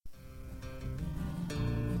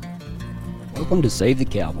Welcome to Save the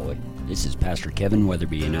Cowboy. This is Pastor Kevin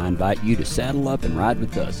Weatherby, and I invite you to saddle up and ride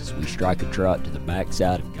with us as we strike a trot to the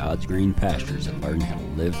backside of God's green pastures and learn how to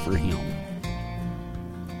live for Him.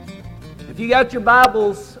 If you got your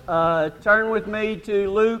Bibles, turn with me to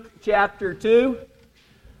Luke chapter 2.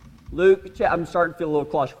 I'm starting to feel a little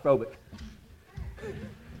claustrophobic.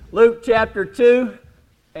 Luke chapter 2,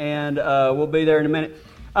 and we'll be there in a minute.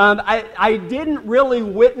 I didn't really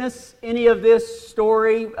witness any of this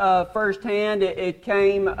story firsthand. It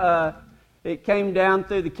came down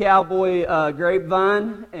through the cowboy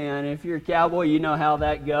grapevine, and if you're a cowboy, you know how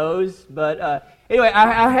that goes. But anyway,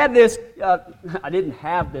 I had this. I didn't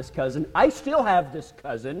have this cousin. I still have this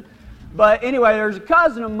cousin. But anyway, there's a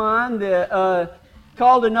cousin of mine that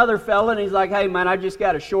called another fella, and he's like, "Hey, man, I just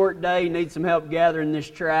got a short day. Need some help gathering this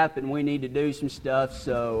trap, and we need to do some stuff.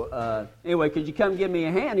 So anyway, could you come give me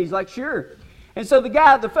a hand?" He's like, "Sure." And so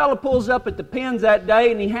the fella pulls up at the pens that day,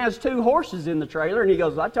 and he has 2 horses in the trailer, and he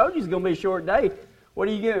goes, "I told you it's going to be a short day. What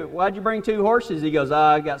do you do? Why'd you bring 2 horses?" He goes,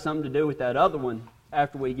 "I got something to do with that other one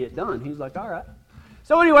after we get done." He's like, "All right."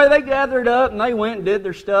 So anyway, they gathered up, and they went and did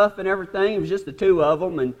their stuff and everything. It was just the 2 of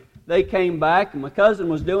them, and they came back, and my cousin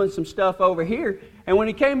was doing some stuff over here. And when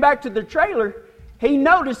he came back to the trailer, he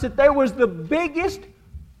noticed that there was the biggest,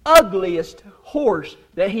 ugliest horse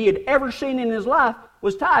that he had ever seen in his life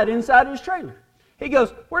was tied inside his trailer. He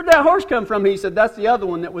goes, "Where'd that horse come from?" He said, "That's the other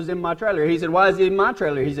one that was in my trailer." He said, "Why is he in my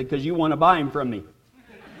trailer?" He said, "Because you want to buy him from me."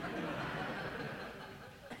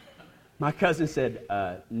 My cousin said,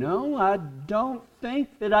 "No, I don't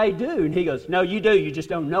think that I do." And he goes, "No, you do. You just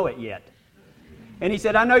don't know it yet." And he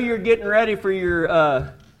said, "I know you're getting ready for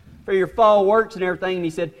your fall works and everything." And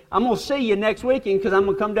he said, "I'm going to see you next weekend because I'm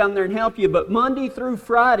going to come down there and help you. But Monday through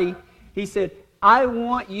Friday," he said, "I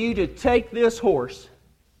want you to take this horse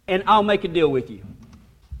and I'll make a deal with you."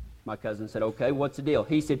 My cousin said, "Okay, what's the deal?"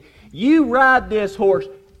 He said, "You ride this horse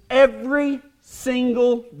every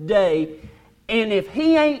single day. And if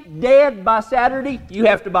he ain't dead by Saturday, you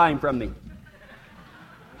have to buy him from me."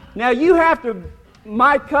 Now you have to,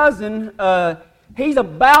 my cousin, he's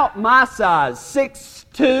about my size,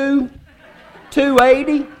 6'2",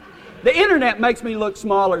 280. The internet makes me look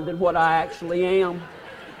smaller than what I actually am.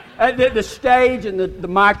 The stage and the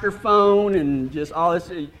microphone and just all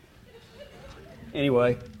this.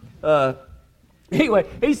 Anyway,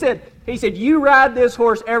 he said, "You ride this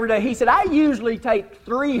horse every day." He said, "I usually take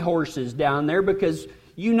 3 horses down there because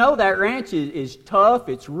you know that ranch is tough,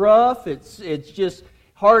 it's rough, it's just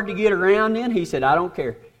hard to get around in." He said, "I don't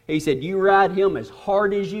care." He said, "You ride him as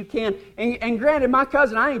hard as you can." And granted, my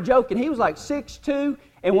cousin, I ain't joking, he was like 6'2",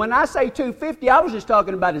 and when I say 250, I was just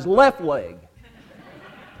talking about his left leg.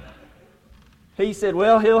 He said,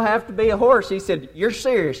 "Well, he'll have to be a horse." He said, "You're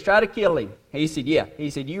serious, try to kill him." He said, "Yeah." He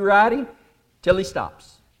said, "You ride him till he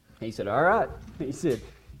stops." He said, "All right." He said,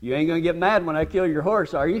 "You ain't going to get mad when I kill your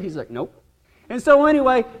horse, are you?" He's like, "Nope." And so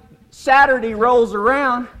anyway, Saturday rolls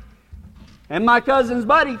around, and my cousin's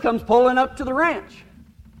buddy comes pulling up to the ranch.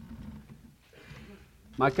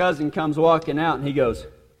 My cousin comes walking out, and he goes,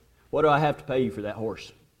 "What do I have to pay you for that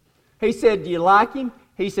horse?" He said, "Do you like him?"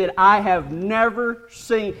 He said, "I have never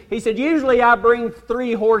seen..." He said, "Usually I bring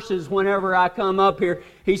 3 horses whenever I come up here."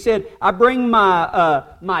 He said, "I bring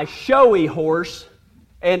my showy horse,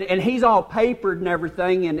 and he's all papered and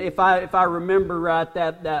everything. And if I remember right,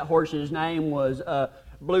 that horse's name was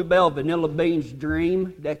Bluebell Vanilla Bean's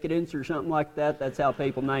Dream, Decadence or something like that. That's how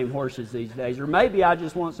people name horses these days. Or maybe I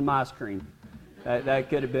just want some ice cream. That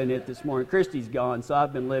could have been it this morning. Christy's gone, so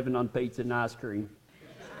I've been living on pizza and ice cream.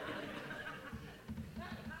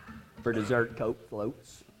 For dessert, Coke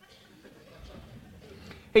floats."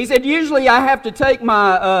 He said, "Usually I have to take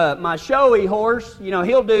my showy horse. You know,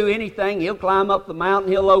 he'll do anything. He'll climb up the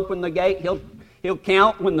mountain. He'll open the gate. He'll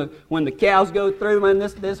count when the cows go through. Man,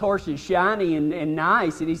 this horse is shiny and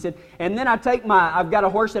nice." And he said, "And then I've got a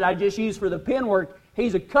horse that I just use for the pen work.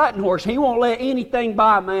 He's a cutting horse. He won't let anything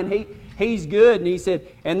by, man. He's good." And he said,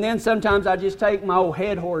 "And then sometimes I just take my old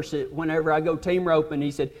head horse whenever I go team roping."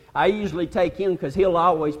 He said, "I usually take him because he'll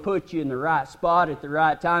always put you in the right spot at the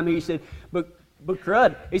right time." He said, But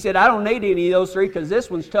crud," he said, "I don't need any of those 3 because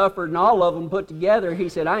this one's tougher than all of them put together." He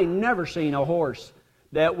said, "I ain't never seen a horse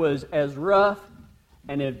that was as rough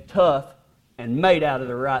and as tough and made out of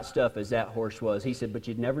the right stuff as that horse was." He said, "But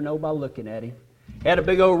you'd never know by looking at him. Had a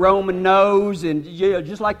big old Roman nose, and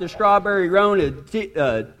just like the strawberry roan,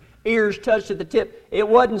 ears touched at the tip. It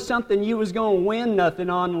wasn't something you was going to win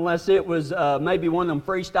nothing on unless it was maybe one of them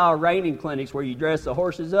freestyle reining clinics where you dress the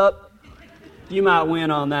horses up. You might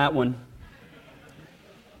win on that one."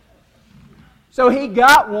 So he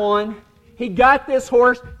got one. He got this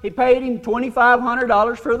horse. He paid him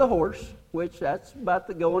 $2,500 for the horse. which that's about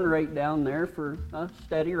the going rate down there for a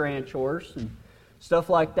steady ranch horse and stuff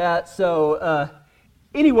like that. So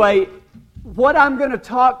anyway, what I'm going to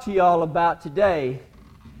talk to y'all about today,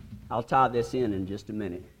 I'll tie this in just a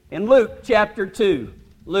minute. In Luke chapter 2.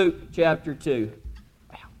 Luke chapter 2.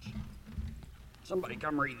 Ouch. Somebody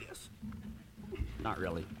come read this. Not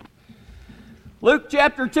really. Luke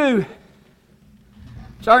chapter 2.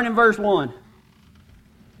 Starting in verse 1.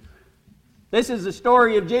 This is the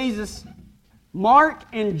story of Jesus. Mark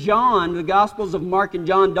and John, the Gospels of Mark and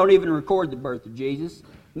John, don't even record the birth of Jesus.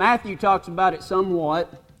 Matthew talks about it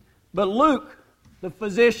somewhat. But Luke, the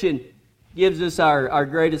physician, gives us our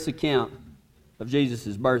greatest account of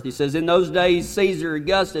Jesus' birth. He says, in those days Caesar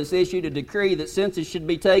Augustus issued a decree that census should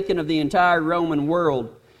be taken of the entire Roman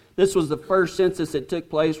world. This was the first census that took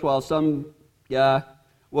place while some guy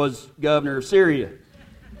was governor of Syria.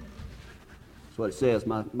 That's what it says.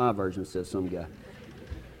 My version says some guy.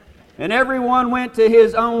 And everyone went to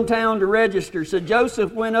his own town to register. So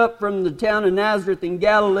Joseph went up from the town of Nazareth in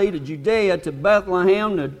Galilee to Judea to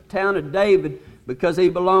Bethlehem, the town of David, because he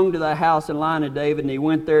belonged to the house and line of David, and he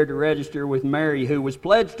went there to register with Mary, who was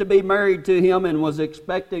pledged to be married to him and was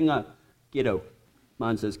expecting a kiddo.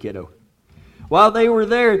 Mine says kiddo. While they were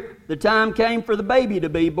there, the time came for the baby to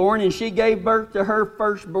be born, and she gave birth to her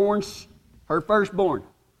firstborn,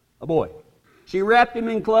 a boy. She wrapped him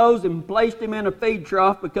in clothes and placed him in a feed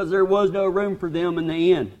trough because there was no room for them in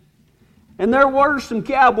the inn. And there were some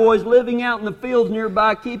cowboys living out in the fields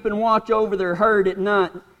nearby, keeping watch over their herd at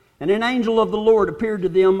night. And an angel of the Lord appeared to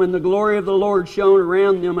them, and the glory of the Lord shone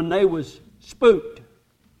around them, and they was spooked.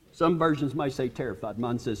 Some versions may say terrified.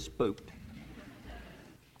 Mine says spooked.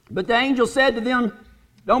 But the angel said to them,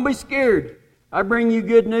 don't be scared. I bring you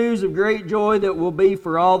good news of great joy that will be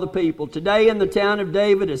for all the people. Today in the town of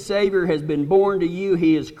David a Savior has been born to you.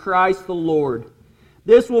 He is Christ the Lord.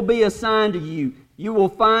 This will be a sign to you. You will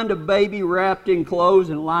find a baby wrapped in clothes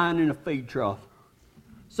and lying in a feed trough.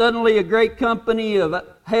 Suddenly a great company of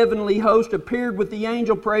heavenly hosts appeared with the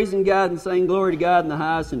angel, praising God and saying, glory to God in the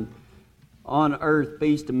highest, and on earth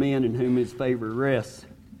peace to men in whom his favor rests.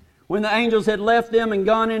 When the angels had left them and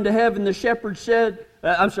gone into heaven, the shepherds said,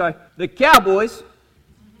 the cowboys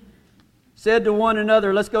said to one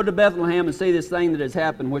another, let's go to Bethlehem and see this thing that has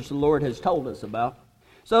happened, which the Lord has told us about.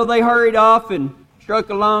 So they hurried off and struck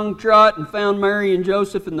a long trot and found Mary and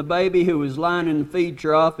Joseph and the baby who was lying in the feed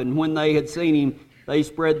trough. And when they had seen him, they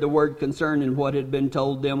spread the word concerning what had been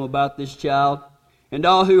told them about this child. And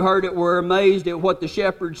all who heard it were amazed at what the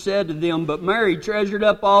shepherds said to them. But Mary treasured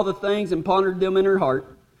up all the things and pondered them in her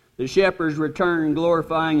heart. The shepherds returned,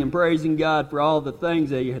 glorifying and praising God for all the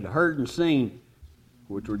things they had heard and seen,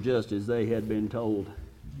 which were just as they had been told.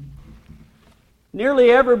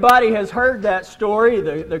 Nearly everybody has heard that story,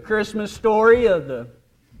 the Christmas story of the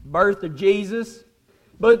birth of Jesus.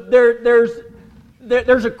 But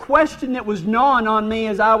there's a question that was gnawing on me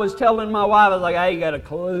as I was telling my wife. I was like, I ain't got a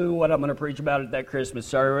clue what I'm going to preach about at that Christmas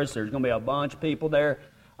service. There's going to be a bunch of people there.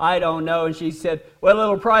 I don't know. And she said, well,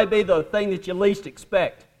 it'll probably be the thing that you least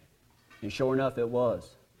expect. And sure enough, it was.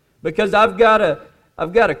 Because I've got a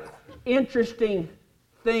interesting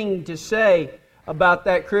thing to say about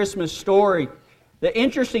that Christmas story. The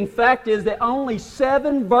interesting fact is that only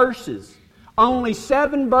 7 verses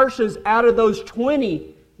out of those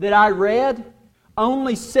 20 that I read,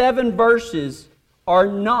 only 7 verses are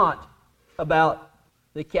not about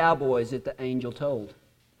the cowboys that the angel told.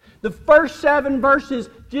 The first 7 verses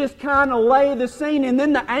just kind of lay the scene, and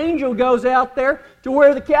then the angel goes out there to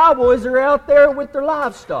where the cowboys are out there with their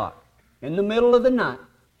livestock in the middle of the night.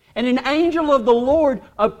 And an angel of the Lord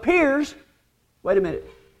appears. Wait a minute.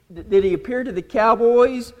 Did he appear to the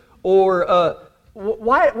cowboys? Or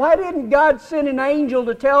why didn't God send an angel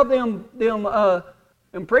to tell them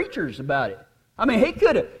preachers about it? I mean, he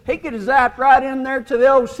could have zapped right in there to the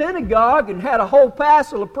old synagogue and had a whole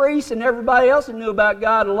passel of priests and everybody else that knew about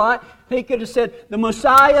God a lot. He could have said, the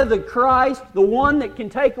Messiah, the Christ, the one that can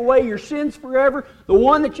take away your sins forever, the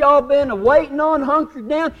one that y'all been waiting on, hunkered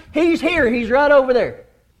down, he's here. He's right over there.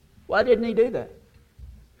 Why didn't he do that?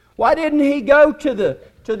 Why didn't he go to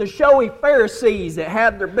the showy Pharisees that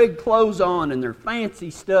had their big clothes on and their fancy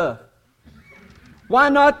stuff? Why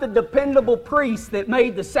not the dependable priests that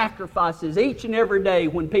made the sacrifices each and every day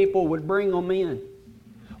when people would bring them in?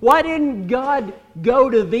 Why didn't God go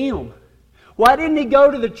to them? Why didn't He go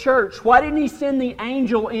to the church? Why didn't He send the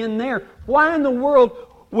angel in there? Why in the world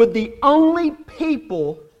would the only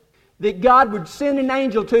people that God would send an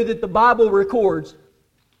angel to that the Bible records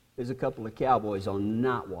is a couple of cowboys on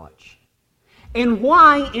night watch? And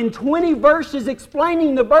why in 20 verses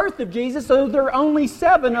explaining the birth of Jesus, so there are only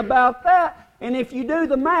 7 about that, And if you do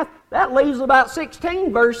the math, that leaves about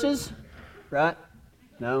 16 verses. Right?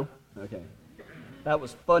 No? Okay. That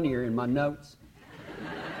was funnier in my notes.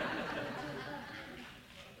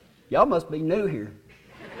 Y'all must be new here.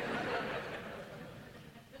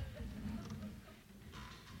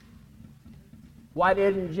 Why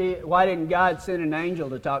didn't God send an angel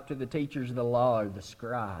to talk to the teachers of the law or the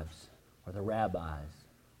scribes or the rabbis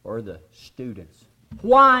or the students?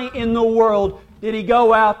 Why in the world did He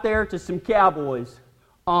go out there to some cowboys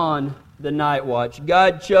on the night watch?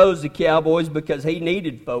 God chose the cowboys because He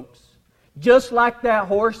needed folks. Just like that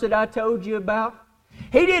horse that I told you about.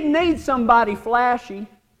 He didn't need somebody flashy.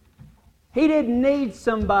 He didn't need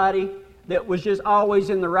somebody that was just always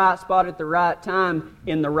in the right spot at the right time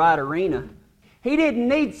in the right arena. He didn't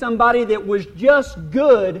need somebody that was just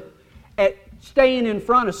good at staying in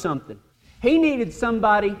front of something. He needed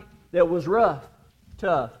somebody that was rough,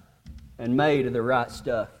 tough, and made of the right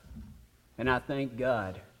stuff. And I thank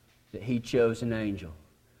God that He chose an angel.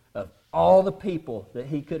 Of all the people that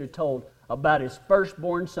He could have told about His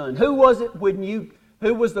firstborn son, who was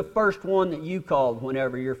the first one that you called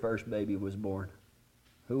whenever your first baby was born?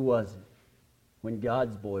 Who was it? When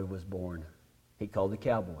God's boy was born, He called the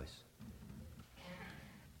cowboys.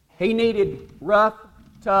 He needed rough,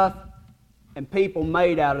 tough, and people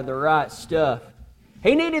made out of the right stuff.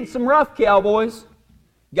 He needed some rough cowboys.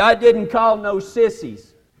 God didn't call no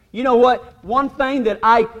sissies. You know what? One thing that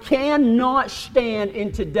I cannot stand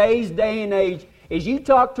in today's day and age is you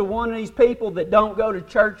talk to one of these people that don't go to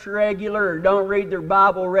church regular or don't read their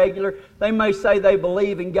Bible regular. They may say they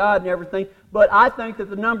believe in God and everything, but I think that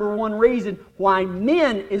the number one reason why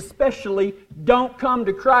men especially don't come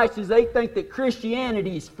to Christ is they think that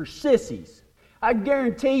Christianity is for sissies. I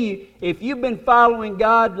guarantee you, if you've been following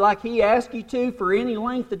God like He asked you to for any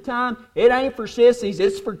length of time, it ain't for sissies,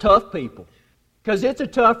 it's for tough people. Because it's a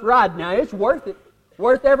tough ride. Now, it's worth it.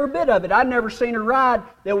 Worth every bit of it. I've never seen a ride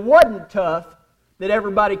that wasn't tough that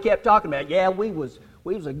everybody kept talking about. Yeah, we was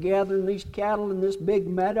gathering these cattle in this big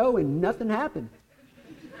meadow and nothing happened.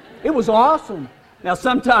 It was awesome. Now,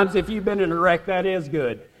 sometimes if you've been in a wreck, that is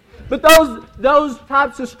good. But those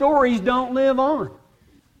types of stories don't live on.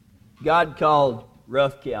 God called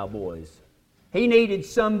rough cowboys. He needed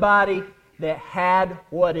somebody that had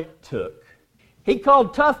what it took. He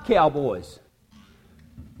called tough cowboys.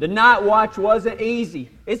 The night watch wasn't easy.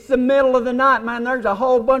 It's the middle of the night, man. There's a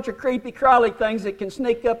whole bunch of creepy crawly things that can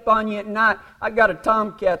sneak up on you at night. I got a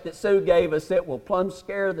tomcat that Sue gave us that will plumb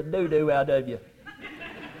scare the doo-doo out of you.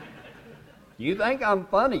 You think I'm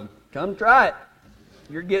funny? Come try it.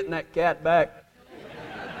 You're getting that cat back.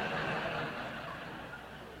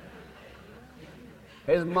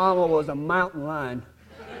 His mama was a mountain lion.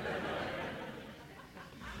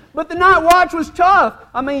 But the night watch was tough.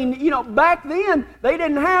 I mean, back then, they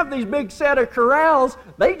didn't have these big set of corrals.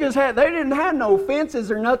 They didn't have no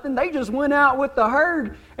fences or nothing. They just went out with the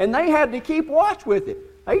herd, and they had to keep watch with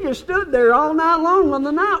it. They just stood there all night long on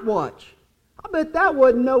the night watch. I bet that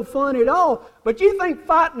wasn't no fun at all. But you think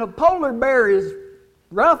fighting a polar bear is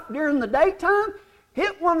rough during the daytime?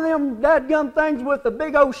 Hit one of them dadgum things with a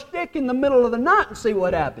big old stick in the middle of the night and see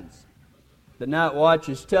what happens. The night watch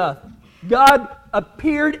is tough. God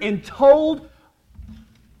appeared and told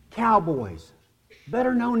cowboys,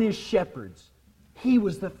 better known as shepherds. He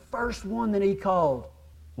was the first one that He called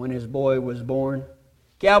when His boy was born.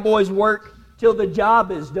 Cowboys work till the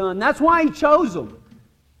job is done. That's why He chose them.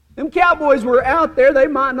 Them cowboys were out there. They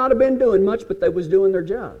might not have been doing much, but they was doing their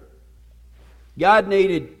job. God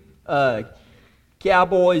needed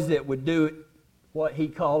cowboys that would do what He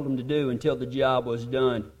called them to do until the job was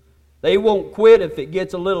done. They won't quit if it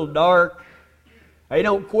gets a little dark. They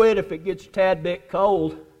don't quit if it gets a tad bit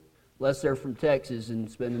cold, unless they're from Texas and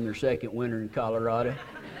spending their second winter in Colorado.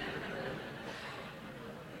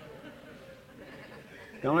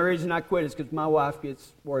 The only reason I quit is because my wife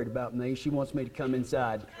gets worried about me. She wants me to come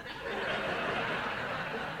inside.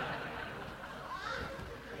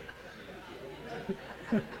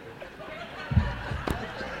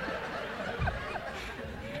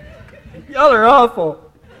 Y'all are awful.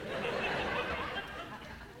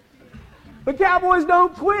 But cowboys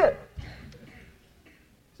don't quit.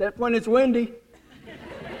 Except when it's windy.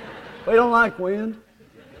 We don't like wind.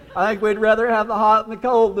 I think we'd rather have the hot and the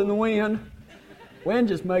cold than the wind. Wind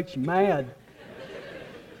just makes you mad.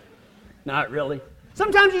 Not really.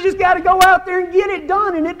 Sometimes you just got to go out there and get it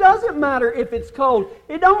done, and it doesn't matter if it's cold.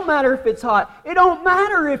 It don't matter if it's hot. It don't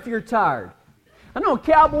matter if you're tired. I know a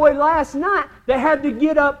cowboy last night that had to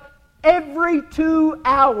get up every 2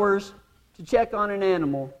 hours to check on an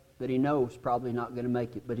animal that he knows probably not going to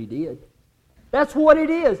make it, but he did. That's what it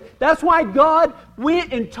is. That's why God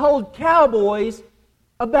went and told cowboys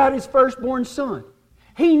about His firstborn son.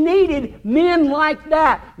 He needed men like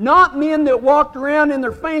that, not men that walked around in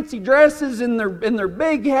their fancy dresses and their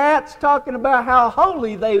big hats talking about how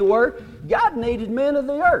holy they were. God needed men of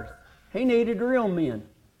the earth. He needed real men.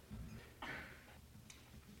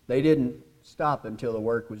 They didn't stop until the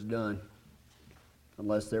work was done,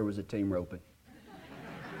 unless there was a team roping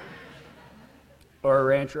or a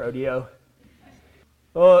ranch rodeo.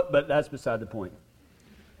 Oh, but that's beside the point.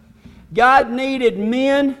 God needed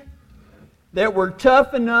men that were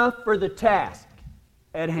tough enough for the task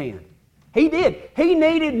at hand. He did. He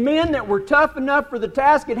needed men that were tough enough for the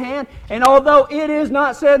task at hand. And although it is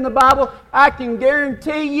not said in the Bible, I can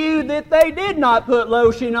guarantee you that they did not put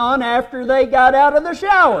lotion on after they got out of the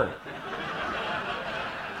shower.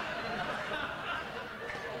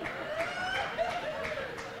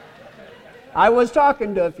 I was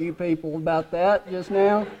talking to a few people about that just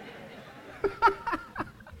now.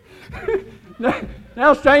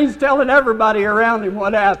 Now Shane's telling everybody around him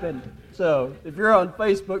what happened. So if you're on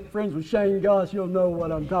Facebook, friends with Shane Goss, you'll know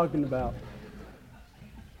what I'm talking about.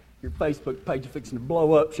 Your Facebook page is fixing to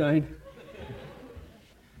blow up, Shane.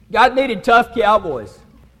 God needed tough cowboys.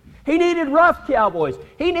 He needed rough cowboys.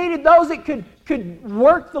 He needed those that could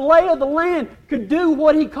work the lay of the land, could do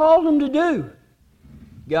what He called them to do.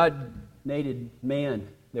 God needed men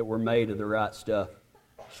that were made of the right stuff.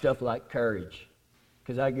 Stuff like courage.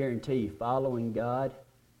 Because I guarantee you, following God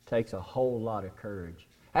takes a whole lot of courage.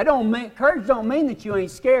 Courage don't mean that you ain't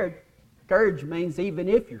scared. Courage means even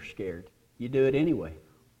if you're scared, you do it anyway.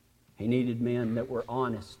 He needed men that were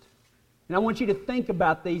honest. And I want you to think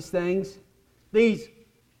about these things, these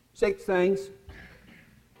 6 things.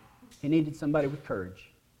 He needed somebody with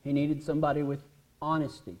courage. He needed somebody with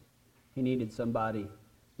honesty. He needed somebody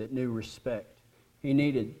that knew respect. He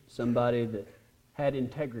needed somebody that had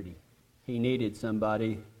integrity. He needed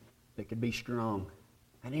somebody that could be strong.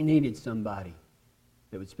 And he needed somebody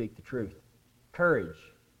that would speak the truth. Courage.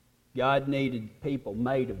 God needed people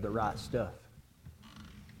made of the right stuff.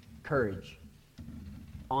 Courage.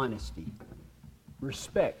 Honesty.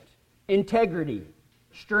 Respect. Integrity.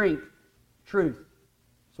 Strength. Truth.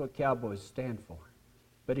 That's what cowboys stand for.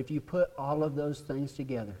 But if you put all of those things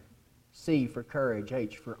together, C for courage,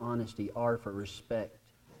 H for honesty, R for respect,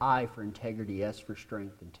 I for integrity, S for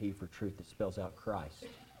strength, and T for truth, it spells out Christ.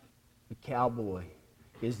 The cowboy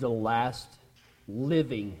is the last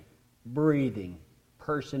living, breathing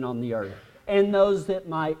person on the earth. And those that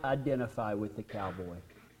might identify with the cowboy,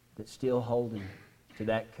 that's still holding to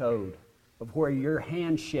that code of where your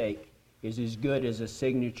handshake is as good as a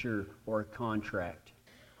signature or a contract,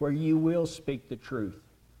 where you will speak the truth,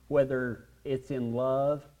 whether it's in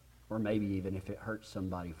love or maybe even if it hurts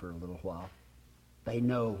somebody for a little while. They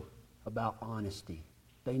know about honesty.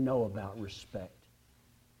 They know about respect.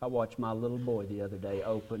 I watched my little boy the other day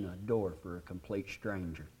open a door for a complete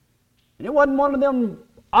stranger. And it wasn't one of them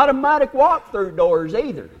automatic walk-through doors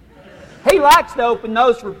either. He likes to open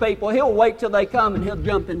those for people. He'll wait till they come and he'll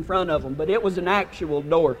jump in front of them. But it was an actual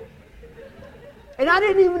door. And I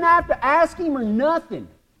didn't even have to ask him or nothing.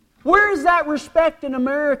 Where is that respect in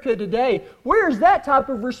America today? Where is that type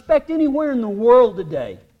of respect anywhere in the world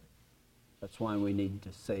today? That's why we need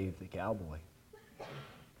to save the cowboy.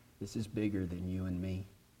 This is bigger than you and me.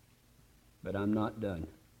 But I'm not done.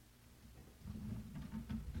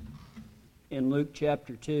 In Luke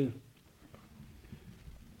chapter 2,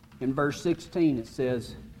 in verse 16 it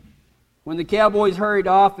says, when the cowboys hurried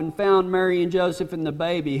off and found Mary and Joseph and the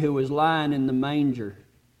baby who was lying in the manger.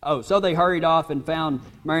 Oh, so they hurried off and found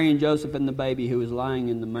Mary and Joseph and the baby who was lying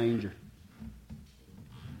in the manger.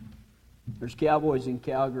 There's cowboys and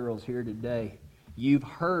cowgirls here today. You've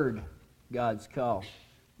heard God's call.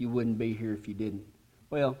 You wouldn't be here if you didn't.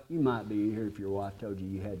 Well, you might be here if your wife told you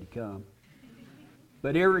you had to come.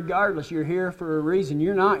 But irregardless, you're here for a reason.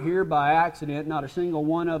 You're not here by accident. Not a single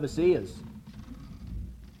one of us is.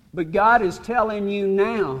 But God is telling you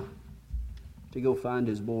now to go find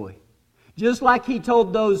His boy. Just like He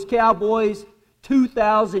told those cowboys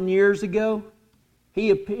 2,000 years ago,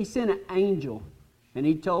 He sent an angel and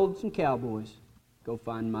He told some cowboys, go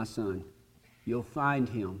find my son. You'll find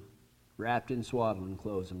him wrapped in swaddling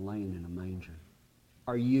clothes and laying in a manger.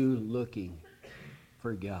 Are you looking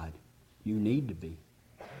for God? You need to be.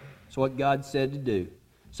 That's what God said to do.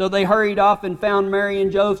 So they hurried off and found Mary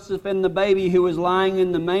and Joseph and the baby who was lying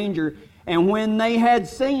in the manger. And when they had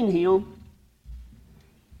seen him,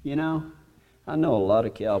 you know, I know a lot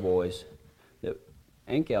of cowboys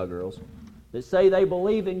and cowgirls that say they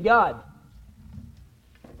believe in God.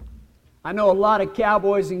 I know a lot of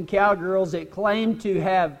cowboys and cowgirls that claim to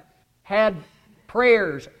have had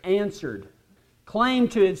prayers answered,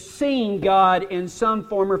 claimed to have seen God in some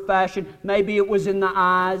form or fashion. Maybe it was in the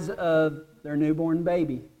eyes of their newborn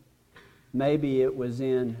baby. Maybe it was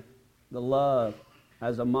in the love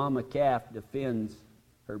as a mama calf defends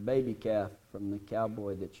her baby calf from the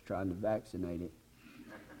cowboy that's trying to vaccinate it.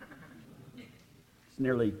 It's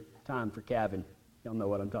nearly time for calving. Y'all know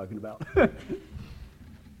what I'm talking about.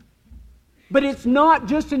 But it's not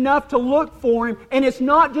just enough to look for Him, and it's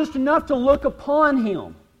not just enough to look upon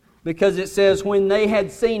Him. Because it says, when they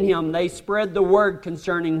had seen Him, they spread the word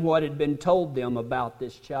concerning what had been told them about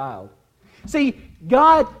this child. See,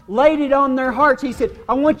 God laid it on their hearts. He said,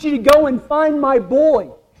 I want you to go and find my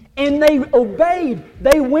boy. And they obeyed.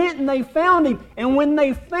 They went and they found Him. And when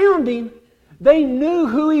they found Him, they knew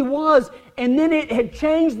who He was. And then it had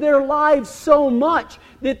changed their lives so much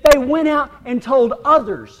that they went out and told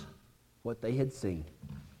others what they had seen.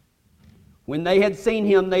 When they had seen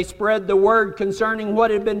Him, they spread the word concerning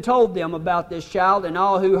what had been told them about this child, and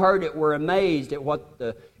all who heard it were amazed at what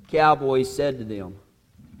the cowboys said to them.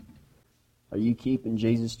 Are you keeping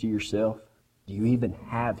Jesus to yourself? Do you even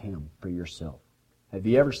have Him for yourself? Have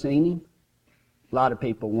you ever seen Him? A lot of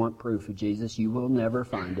people want proof of Jesus. You will never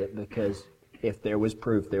find it, because if there was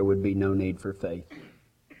proof, there would be no need for faith.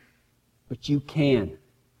 But you can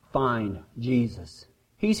find Jesus.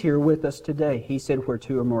 He's here with us today. He said, where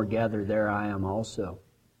two or more gather, there I am also.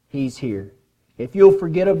 He's here. If you'll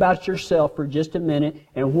forget about yourself for just a minute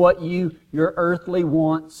and what your earthly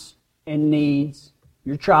wants and needs,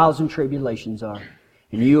 your trials and tribulations are,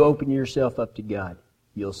 and you open yourself up to God,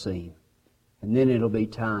 you'll see Him. And then it'll be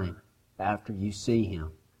time, after you see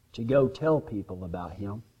Him, to go tell people about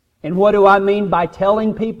Him. And what do I mean by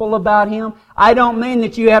telling people about Him? I don't mean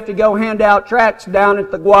that you have to go hand out tracts down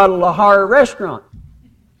at the Guadalajara restaurant.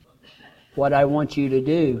 What I want you to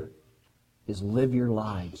do is live your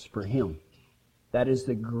lives for Him. That is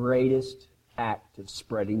the greatest act of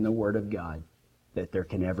spreading the Word of God that there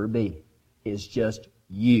can ever be, is just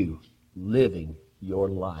you living your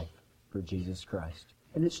life for Jesus Christ.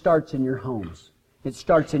 And it starts in your homes. It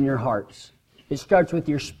starts in your hearts. It starts with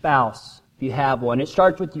your spouse, if you have one. It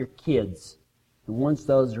starts with your kids. And once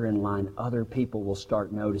those are in line, other people will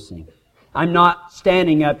start noticing. I'm not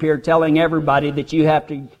standing up here telling everybody that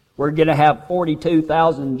we're going to have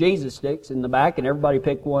 42,000 Jesus sticks in the back and everybody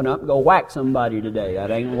pick one up and go whack somebody today.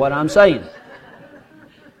 That ain't what I'm saying.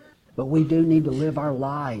 But we do need to live our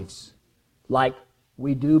lives like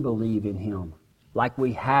we do believe in Him, like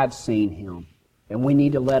we have seen Him. And we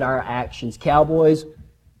need to let our actions, cowboys,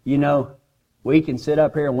 we can sit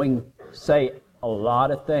up here and we can say a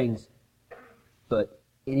lot of things, but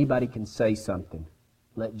anybody can say something.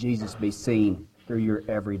 Let Jesus be seen through your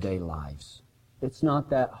everyday lives. It's not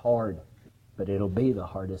that hard, but it'll be the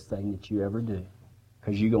hardest thing that you ever do,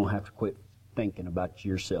 because you're going to have to quit thinking about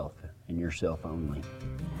yourself and yourself only.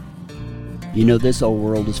 This old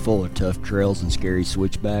world is full of tough trails and scary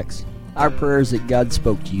switchbacks. Our prayer is that God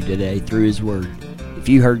spoke to you today through His Word. If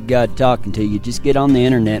you heard God talking to you, just get on the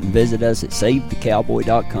internet and visit us at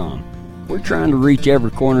SaveTheCowboy.com. We're trying to reach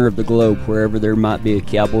every corner of the globe wherever there might be a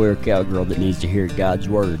cowboy or cowgirl that needs to hear God's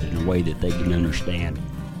Word in a way that they can understand.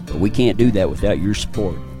 But we can't do that without your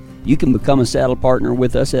support. You can become a saddle partner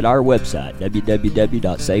with us at our website,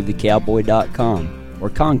 www.SaveTheCowboy.com, or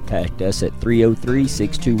contact us at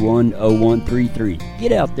 303-621-0133.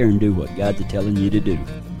 Get out there and do what God's telling you to do.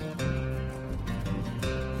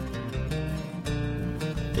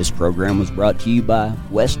 This program was brought to you by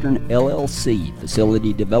Western LLC,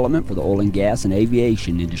 facility development for the oil and gas and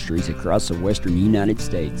aviation industries across the western United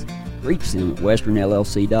States. Reach them at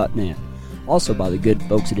westernllc.net. Also by the good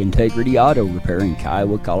folks at Integrity Auto Repair in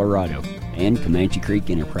Kiowa, Colorado, and Comanche Creek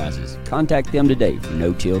Enterprises. Contact them today for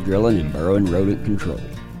no-till drilling and burrow and rodent control.